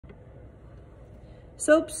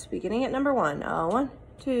Soaps, beginning at number 1. 1,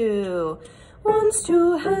 2. Once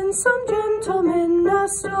two handsome gentlemen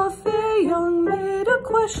asked a fair young maid a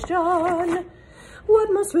question.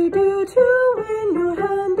 What must we do to win your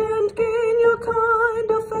hand and gain your kind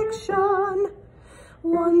affection?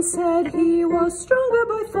 One said he was stronger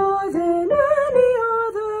by far than any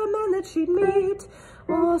other man that she'd meet.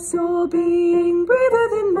 Also being braver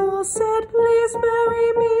than most, said, please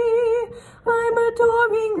marry me, I'm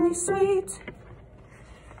adoringly sweet.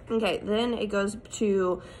 Okay, then it goes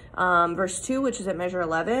to verse 2, which is at measure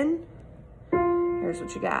 11. Here's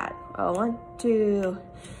what you got. 1, 2.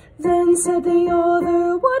 Then said the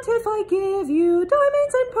other, what if I give you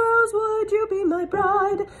diamonds and pearls, would you be my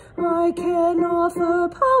bride? I can offer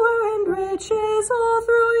power and riches all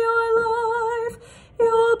through your life,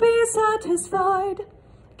 you'll be satisfied.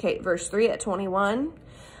 Okay, verse 3 at 21.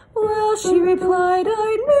 Well, she replied,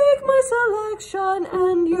 I'd make my selection,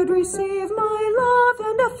 and you'd receive my love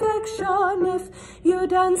and affection if you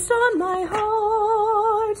danced on my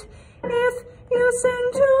heart, if you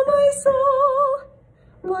sang to my soul.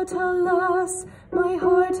 But alas, my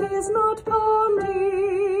heart is not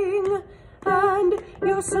pounding, and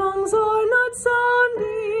your songs are not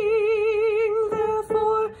sounding,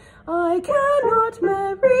 therefore I cannot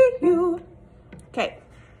marry you. Okay.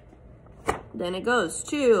 Then it goes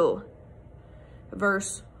to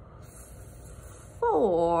verse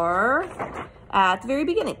 4 at the very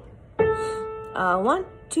beginning. 1,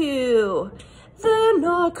 2. Then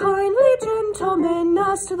a kindly gentleman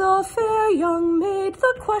asked the fair young maid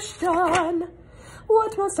the question,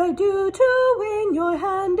 what must I do to win your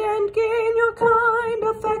hand and gain your kind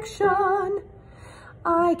affection?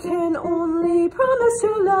 I can only promise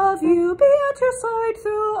to love you, be at your side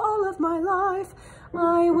through all of my life.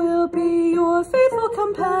 I will be your faithful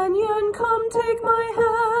companion, come take my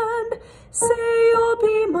hand, say you'll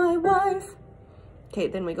be my wife. Okay,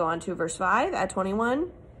 then we go on to verse 5 at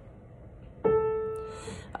 21.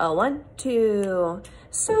 1, 2.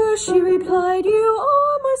 Sir, she replied, you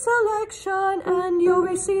are my selection, and you'll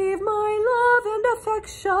receive my love and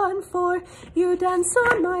affection, for you dance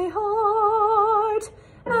on my heart,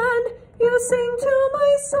 and you sing to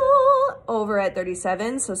my soul. Over at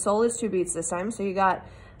 37, so soul is 2 beats this time, so you got,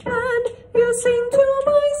 and you sing to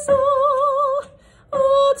my soul,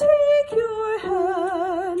 I'll take your hand.